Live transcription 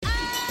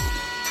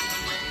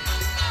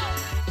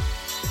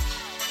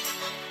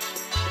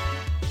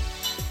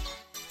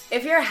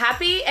If you're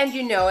happy and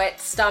you know it,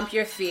 stomp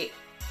your feet.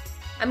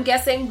 I'm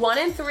guessing 1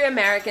 in 3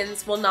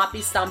 Americans will not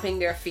be stomping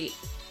their feet,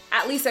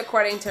 at least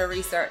according to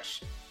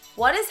research.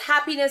 What is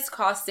happiness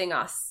costing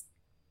us?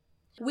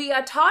 We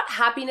are taught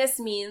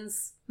happiness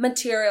means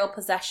material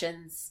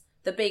possessions,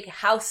 the big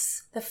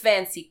house, the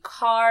fancy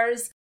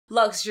cars,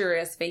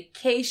 luxurious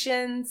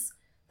vacations,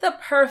 the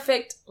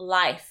perfect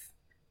life.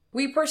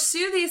 We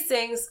pursue these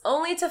things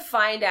only to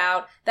find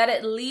out that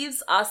it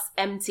leaves us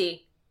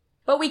empty.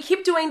 But we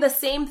keep doing the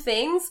same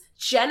things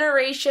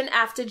generation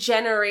after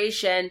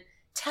generation,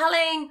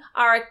 telling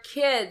our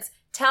kids,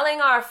 telling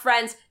our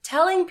friends,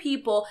 telling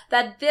people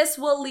that this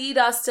will lead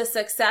us to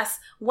success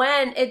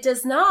when it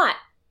does not.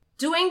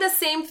 Doing the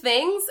same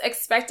things,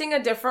 expecting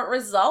a different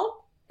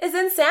result, is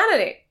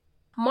insanity.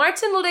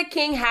 Martin Luther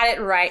King had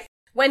it right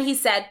when he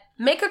said,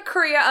 "Make a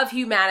career of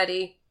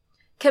humanity.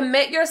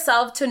 Commit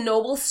yourself to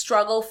noble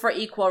struggle for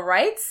equal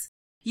rights.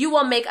 You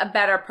will make a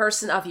better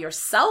person of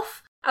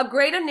yourself, a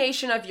greater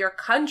nation of your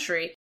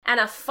country, and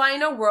a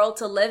finer world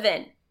to live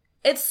in."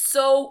 It's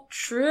so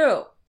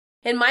true.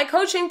 In my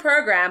coaching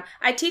program,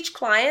 I teach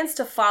clients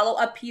to follow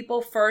a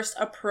people-first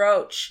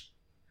approach.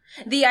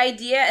 The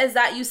idea is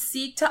that you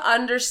seek to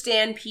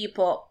understand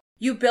people.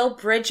 You build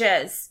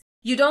bridges.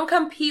 You don't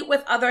compete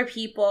with other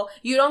people.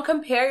 You don't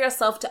compare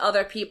yourself to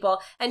other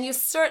people. And you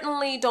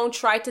certainly don't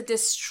try to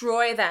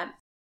destroy them.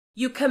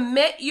 You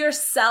commit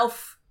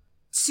yourself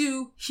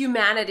to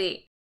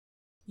humanity.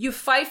 You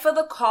fight for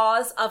the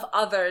cause of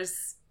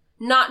others,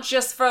 not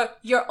just for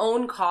your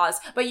own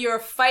cause, but you're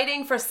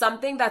fighting for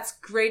something that's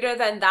greater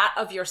than that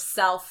of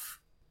yourself.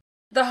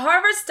 The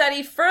Harvard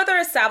study further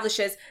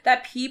establishes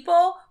that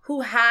people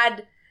who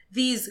had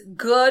these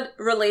good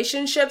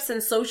relationships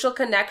and social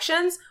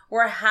connections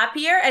were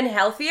happier and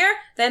healthier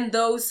than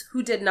those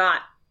who did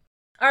not.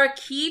 Our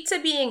key to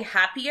being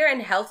happier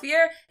and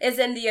healthier is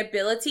in the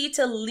ability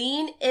to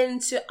lean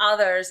into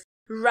others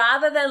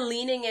rather than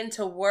leaning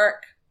into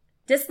work.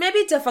 This may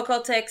be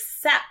difficult to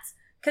accept,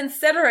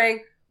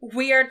 considering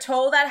we are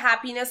told that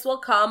happiness will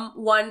come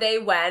one day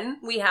when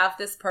we have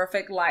this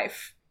perfect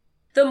life.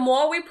 The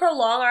more we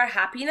prolong our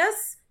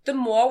happiness, the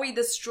more we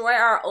destroy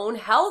our own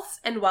health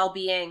and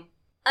well-being.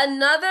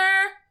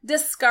 Another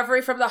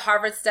discovery from the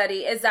Harvard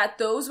study is that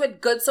those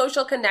with good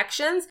social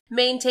connections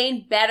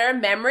maintain better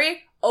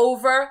memory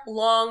over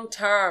long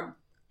term.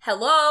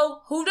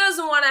 Hello? Who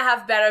doesn't want to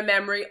have better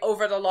memory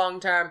over the long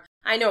term?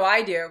 I know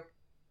I do.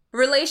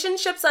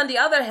 Relationships, on the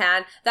other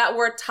hand, that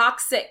were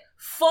toxic,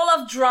 full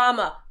of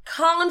drama,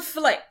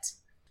 conflict,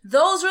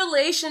 those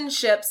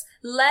relationships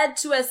led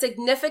to a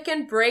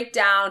significant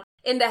breakdown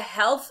in the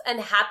health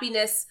and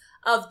happiness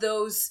of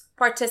those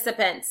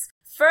participants.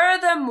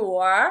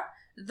 Furthermore,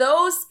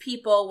 those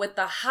people with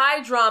the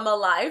high drama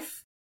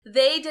life,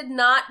 they did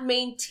not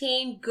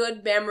maintain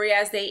good memory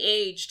as they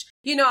aged.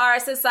 You know, our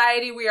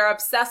society, we are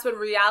obsessed with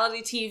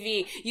reality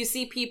TV. You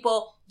see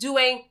people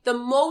doing the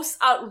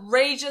most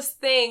outrageous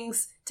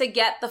things to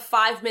get the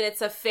 5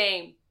 minutes of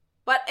fame.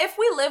 But if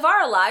we live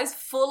our lives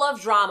full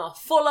of drama,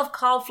 full of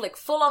conflict,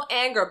 full of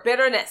anger,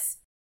 bitterness,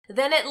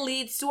 then it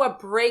leads to a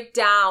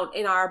breakdown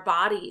in our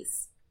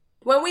bodies.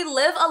 When we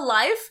live a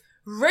life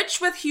rich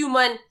with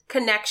human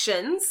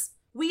connections,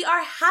 we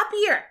are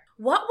happier.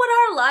 What would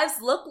our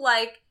lives look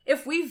like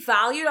if we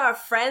valued our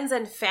friends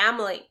and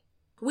family?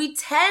 We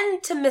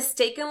tend to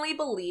mistakenly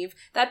believe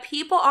that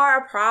people are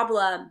a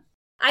problem.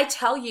 I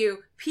tell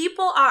you,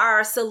 people are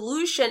our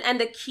solution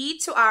and the key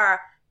to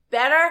our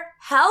better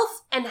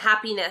health and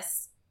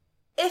happiness.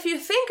 If you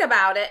think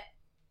about it,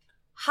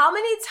 how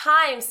many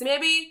times,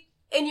 maybe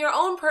in your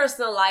own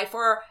personal life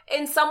or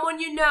in someone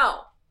you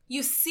know,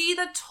 you see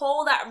the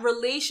toll that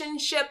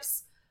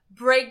relationships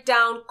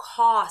breakdown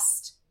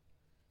cost?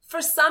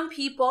 For some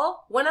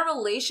people, when a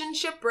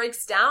relationship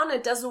breaks down and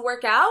it doesn't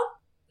work out,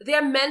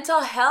 their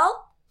mental health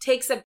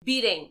takes a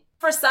beating.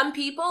 For some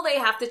people, they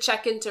have to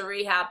check into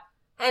rehab.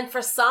 And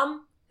for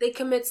some, they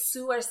commit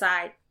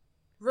suicide.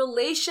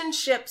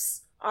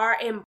 Relationships are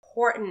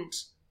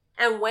important.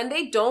 And when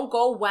they don't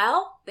go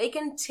well, they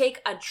can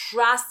take a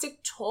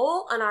drastic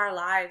toll on our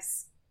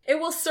lives. It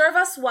will serve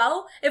us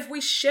well if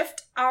we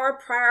shift our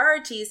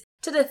priorities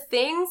to the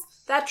things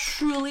that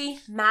truly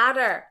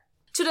matter,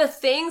 to the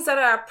things that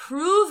are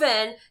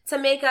proven to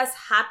make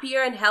us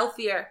happier and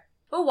healthier.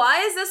 But why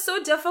is this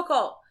so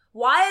difficult?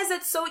 Why is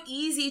it so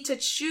easy to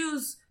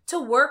choose to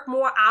work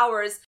more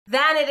hours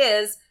than it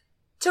is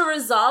to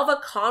resolve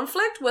a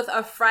conflict with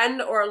a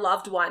friend or a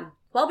loved one?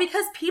 Well,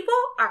 because people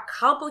are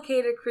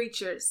complicated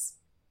creatures.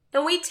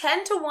 And we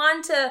tend to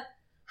want to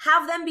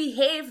have them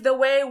behave the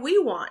way we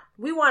want.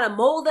 We want to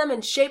mold them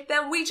and shape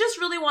them. We just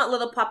really want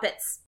little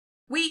puppets.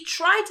 We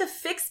try to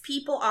fix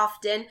people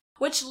often,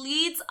 which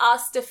leads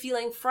us to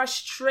feeling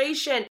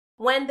frustration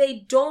when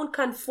they don't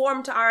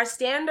conform to our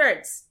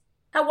standards.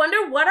 I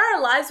wonder what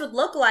our lives would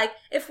look like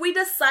if we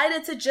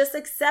decided to just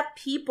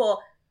accept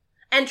people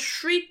and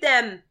treat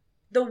them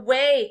the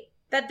way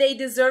that they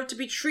deserve to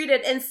be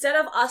treated instead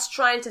of us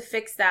trying to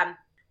fix them.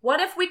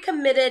 What if we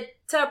committed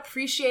to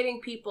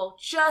appreciating people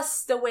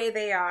just the way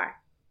they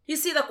are? You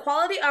see, the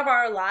quality of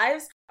our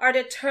lives are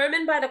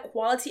determined by the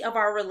quality of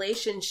our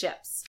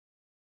relationships.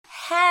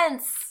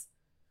 Hence,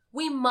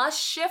 we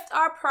must shift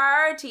our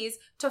priorities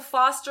to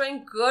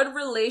fostering good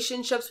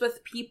relationships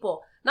with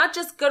people. Not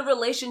just good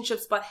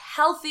relationships, but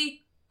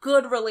healthy,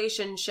 good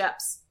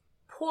relationships.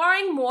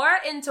 Pouring more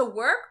into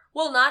work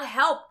will not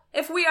help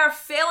if we are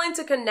failing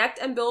to connect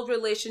and build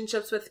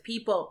relationships with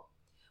people.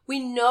 We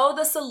know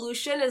the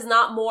solution is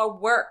not more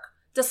work.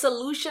 The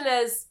solution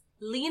is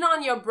lean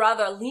on your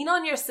brother, lean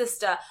on your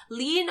sister,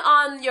 lean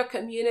on your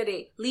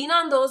community, lean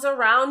on those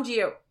around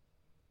you.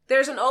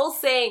 There's an old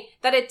saying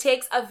that it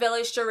takes a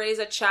village to raise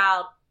a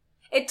child.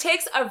 It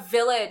takes a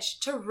village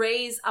to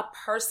raise a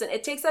person.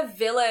 It takes a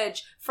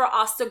village for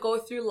us to go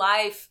through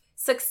life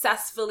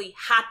successfully,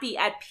 happy,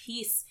 at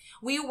peace.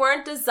 We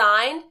weren't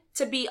designed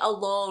to be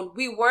alone.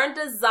 We weren't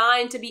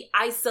designed to be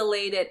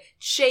isolated,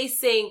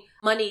 chasing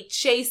money,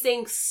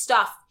 chasing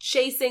stuff,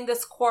 chasing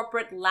this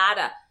corporate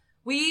ladder.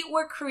 We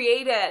were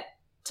created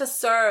to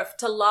serve,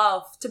 to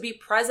love, to be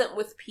present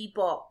with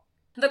people.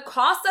 The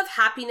cost of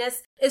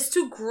happiness is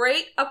too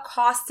great a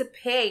cost to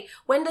pay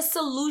when the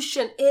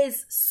solution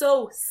is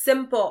so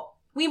simple.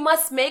 We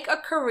must make a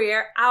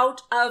career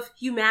out of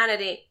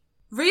humanity.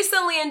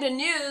 Recently in the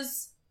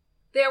news,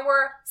 there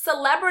were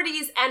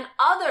celebrities and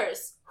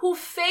others who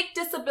faked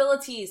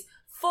disabilities,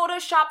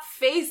 photoshopped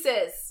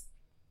faces,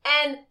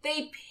 and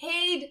they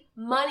paid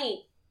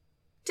money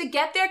to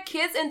get their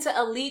kids into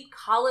elite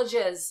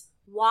colleges.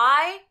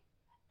 Why?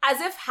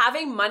 As if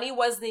having money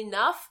wasn't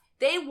enough,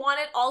 they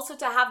wanted also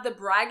to have the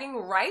bragging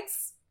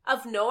rights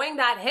of knowing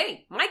that,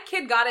 hey, my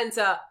kid got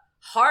into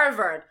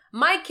Harvard,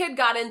 my kid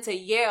got into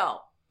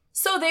Yale.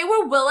 So they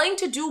were willing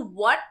to do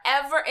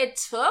whatever it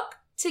took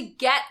to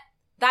get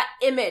that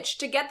image,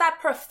 to get that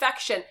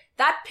perfection,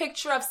 that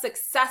picture of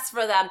success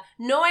for them,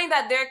 knowing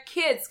that their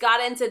kids got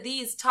into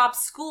these top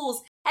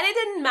schools, and it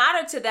didn't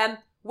matter to them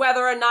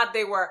whether or not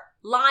they were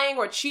lying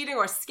or cheating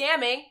or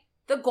scamming.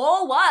 The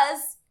goal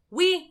was,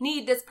 we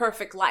need this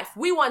perfect life.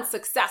 We want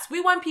success. We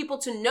want people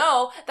to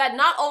know that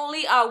not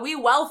only are we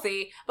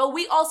wealthy, but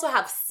we also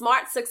have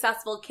smart,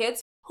 successful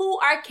kids who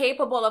are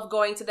capable of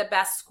going to the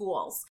best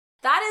schools.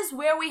 That is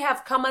where we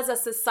have come as a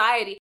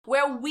society,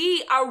 where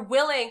we are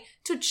willing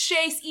to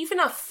chase even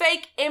a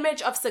fake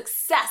image of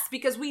success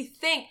because we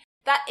think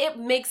that it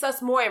makes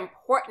us more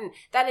important,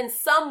 that in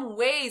some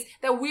ways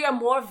that we are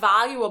more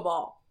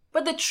valuable.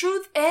 But the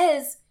truth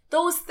is,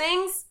 those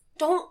things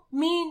don't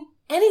mean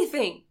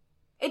anything.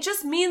 It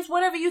just means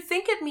whatever you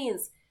think it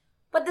means.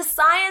 But the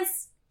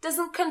science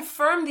doesn't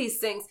confirm these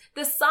things.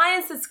 The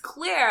science is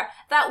clear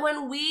that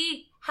when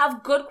we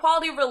have good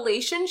quality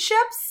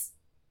relationships,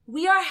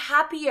 we are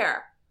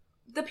happier.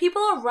 The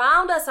people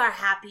around us are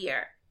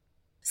happier.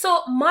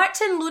 So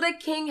Martin Luther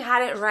King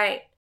had it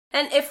right.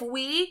 And if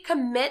we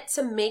commit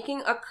to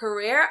making a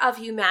career of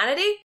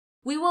humanity,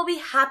 we will be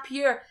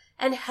happier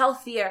and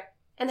healthier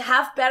and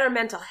have better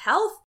mental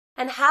health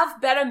and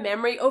have better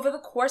memory over the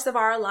course of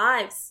our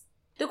lives.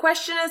 The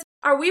question is,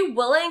 are we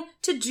willing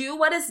to do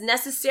what is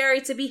necessary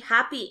to be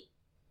happy?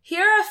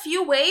 Here are a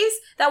few ways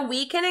that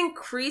we can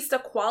increase the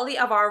quality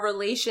of our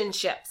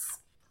relationships.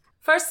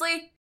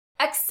 Firstly,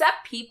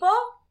 accept people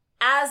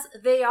as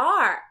they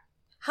are.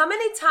 How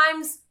many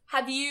times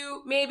have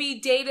you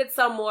maybe dated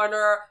someone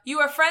or you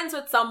were friends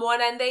with someone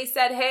and they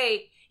said,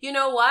 hey, you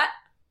know what?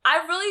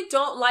 I really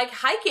don't like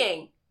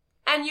hiking.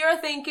 And you're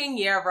thinking,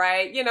 yeah,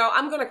 right.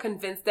 I'm going to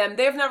convince them.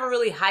 They've never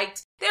really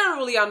hiked. They don't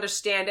really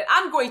understand it.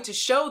 I'm going to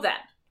show them.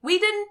 We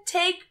didn't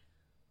take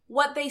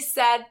what they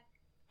said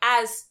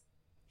as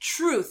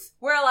truth.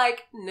 We're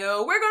like,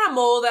 no, we're going to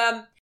mold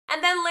them.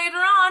 And then later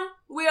on,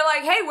 we're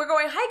like, hey, we're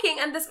going hiking.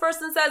 And this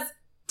person says,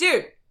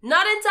 dude,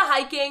 not into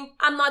hiking.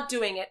 I'm not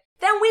doing it.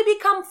 Then we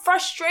become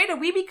frustrated.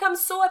 We become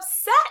so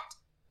upset.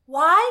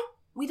 Why?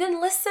 We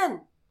didn't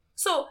listen.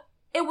 So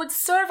it would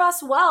serve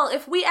us well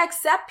if we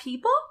accept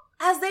people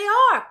as they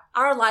are.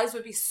 Our lives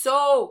would be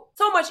so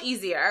much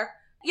easier.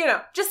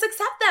 Just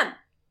accept them.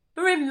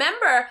 But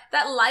remember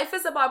that life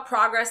is about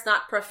progress,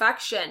 not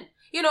perfection.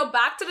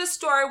 Back to the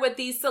story with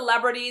these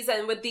celebrities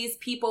and with these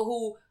people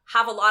who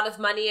have a lot of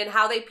money and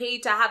how they pay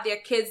to have their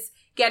kids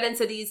get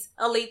into these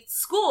elite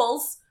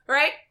schools,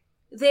 right?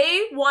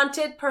 They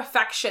wanted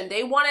perfection.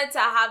 They wanted to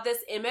have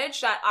this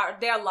image that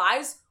their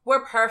lives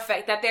were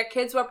perfect, that their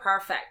kids were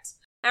perfect.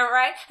 All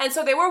right? And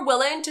so they were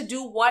willing to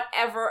do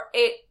whatever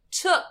it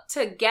took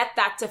to get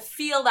that, to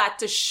feel that,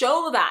 to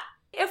show that.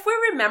 If we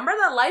remember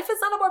that life is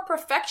not about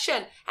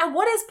perfection, and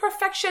what is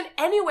perfection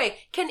anyway?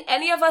 Can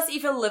any of us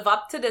even live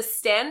up to this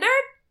standard?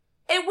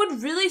 It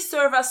would really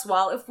serve us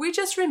well if we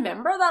just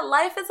remember that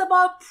life is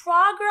about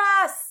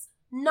progress,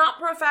 not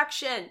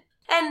perfection.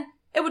 And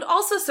it would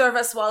also serve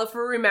us well if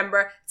we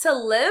remember to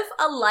live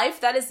a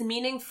life that is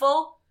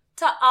meaningful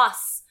to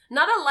us.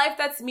 Not a life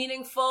that's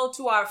meaningful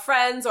to our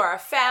friends or our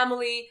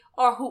family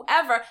or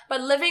whoever, but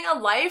living a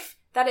life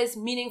that is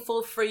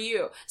meaningful for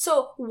you.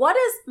 So what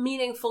is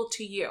meaningful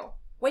to you?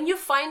 When you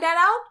find that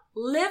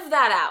out, live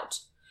that out,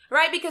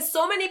 right? Because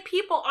so many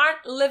people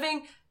aren't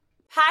living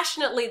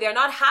passionately. They're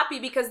not happy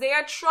because they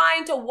are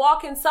trying to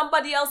walk in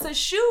somebody else's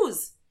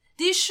shoes.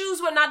 These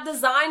shoes were not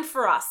designed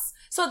for us.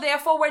 So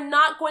therefore, we're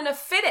not going to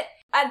fit it.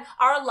 And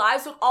our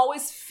lives would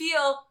always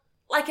feel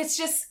like it's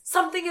just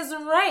something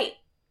isn't right.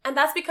 And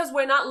that's because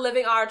we're not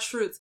living our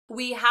truths.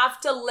 We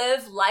have to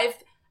live life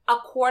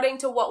according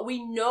to what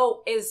we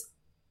know is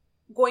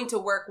going to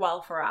work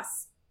well for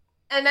us.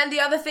 And then the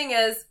other thing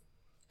is,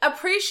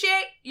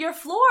 appreciate your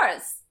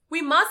flaws.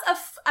 We must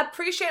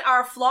appreciate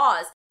our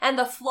flaws and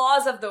the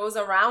flaws of those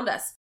around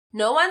us.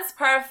 No one's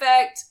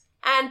perfect,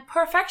 and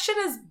perfection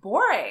is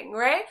boring,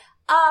 right?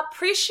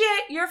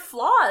 Appreciate your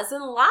flaws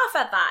and laugh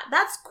at that.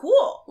 That's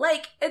cool.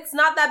 Like, it's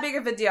not that big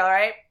of a deal,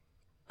 right?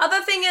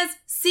 Other thing is,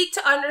 seek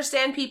to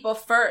understand people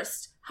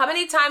first. How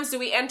many times do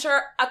we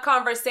enter a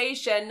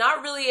conversation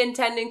not really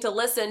intending to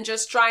listen,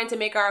 just trying to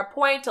make our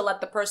point to let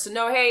the person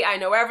know, hey, I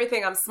know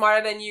everything, I'm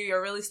smarter than you,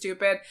 you're really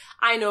stupid,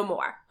 I know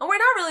more. And we're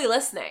not really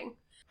listening.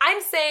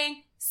 I'm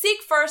saying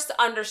seek first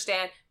to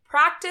understand.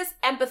 Practice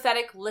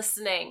empathetic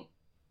listening.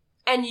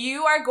 And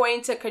you are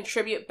going to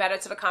contribute better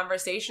to the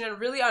conversation and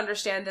really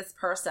understand this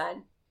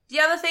person. The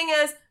other thing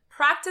is,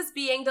 practice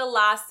being the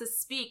last to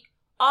speak.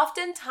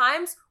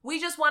 Oftentimes, we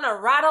just want to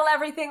rattle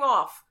everything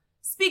off.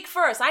 Speak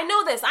first. I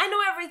know this. I know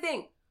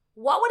everything.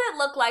 What would it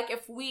look like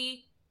if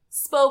we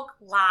spoke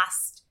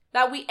last?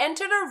 That we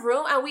entered a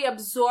room and we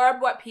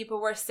absorbed what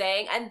people were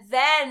saying, and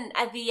then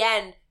at the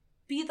end,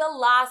 be the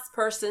last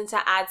person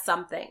to add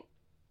something.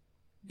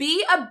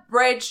 Be a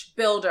bridge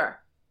builder.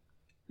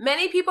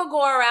 Many people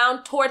go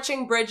around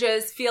torching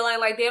bridges,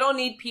 feeling like they don't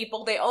need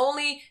people. They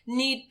only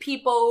need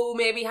people who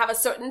maybe have a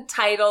certain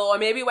title or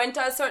maybe went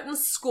to a certain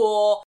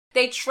school.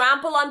 They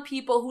trample on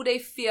people who they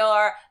feel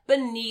are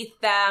beneath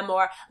them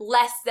or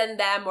less than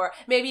them or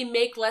maybe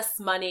make less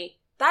money.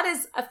 That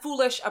is a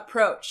foolish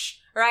approach,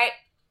 right?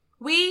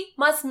 We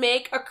must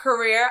make a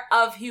career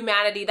of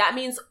humanity. That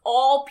means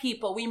all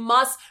people. We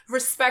must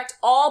respect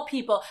all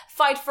people,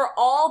 fight for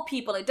all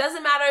people. It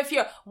doesn't matter if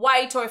you're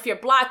white or if you're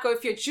black or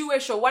if you're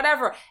Jewish or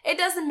whatever. It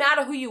doesn't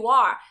matter who you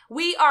are.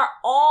 We are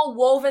all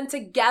woven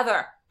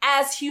together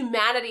as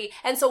humanity.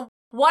 And so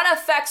what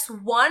affects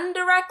one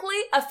directly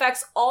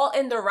affects all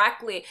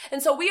indirectly.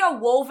 And so we are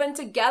woven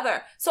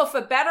together. So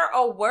for better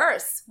or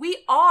worse,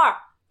 we are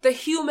the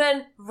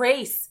human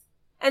race.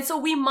 And so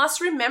we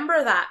must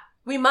remember that.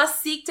 We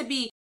must seek to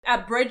be a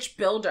bridge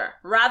builder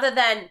rather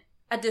than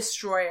a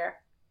destroyer.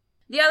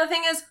 The other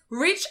thing is,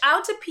 reach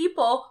out to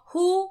people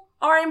who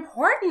are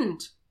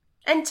important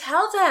and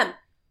tell them,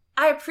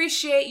 I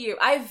appreciate you.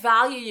 I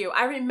value you.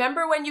 I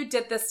remember when you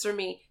did this for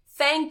me.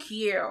 Thank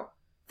you.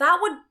 That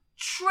would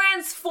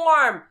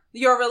transform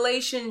your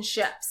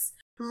relationships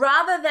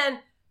rather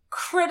than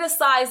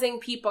criticizing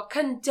people,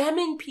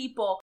 condemning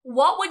people.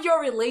 What would your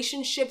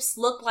relationships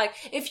look like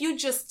if you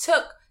just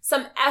took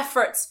some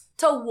efforts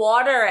to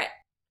water it,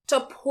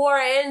 to pour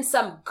in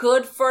some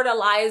good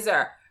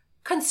fertilizer,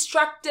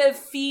 constructive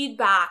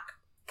feedback,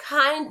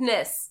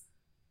 kindness,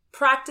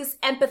 practice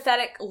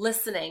empathetic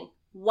listening?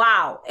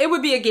 Wow, it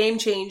would be a game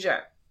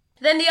changer.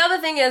 Then the other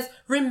thing is,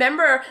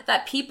 remember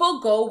that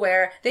people go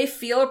where they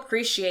feel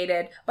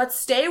appreciated, but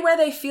stay where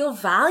they feel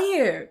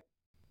valued.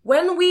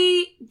 When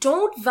we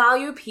don't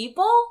value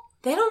people,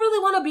 they don't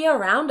really want to be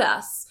around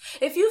us.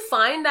 If you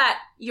find that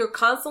you're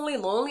constantly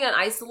lonely and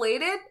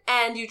isolated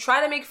and you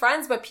try to make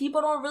friends, but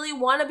people don't really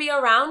want to be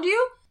around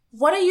you,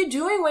 what are you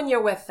doing when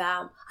you're with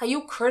them? Are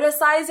you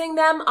criticizing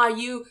them? Are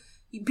you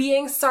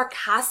being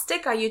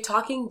sarcastic? Are you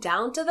talking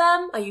down to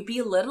them? Are you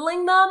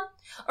belittling them?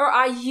 Or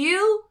are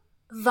you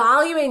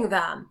valuing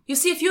them? You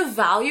see, if you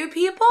value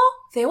people,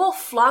 they will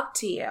flock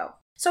to you.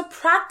 So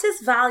practice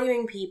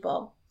valuing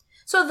people.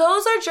 So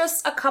those are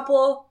just a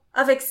couple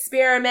of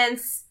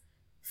experiments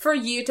for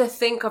you to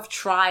think of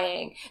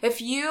trying.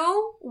 If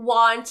you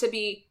want to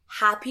be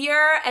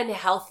happier and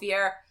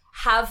healthier,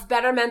 have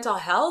better mental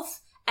health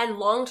and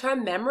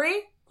long-term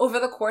memory over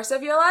the course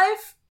of your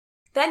life,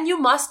 then you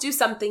must do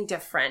something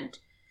different.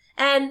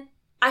 And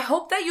I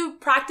hope that you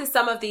practice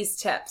some of these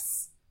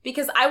tips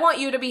because I want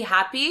you to be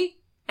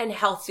happy and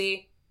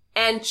healthy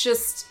and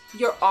just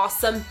your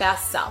awesome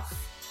best self.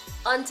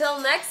 Until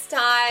next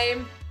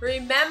time,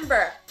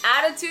 remember,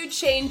 attitude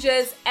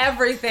changes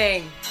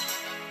everything.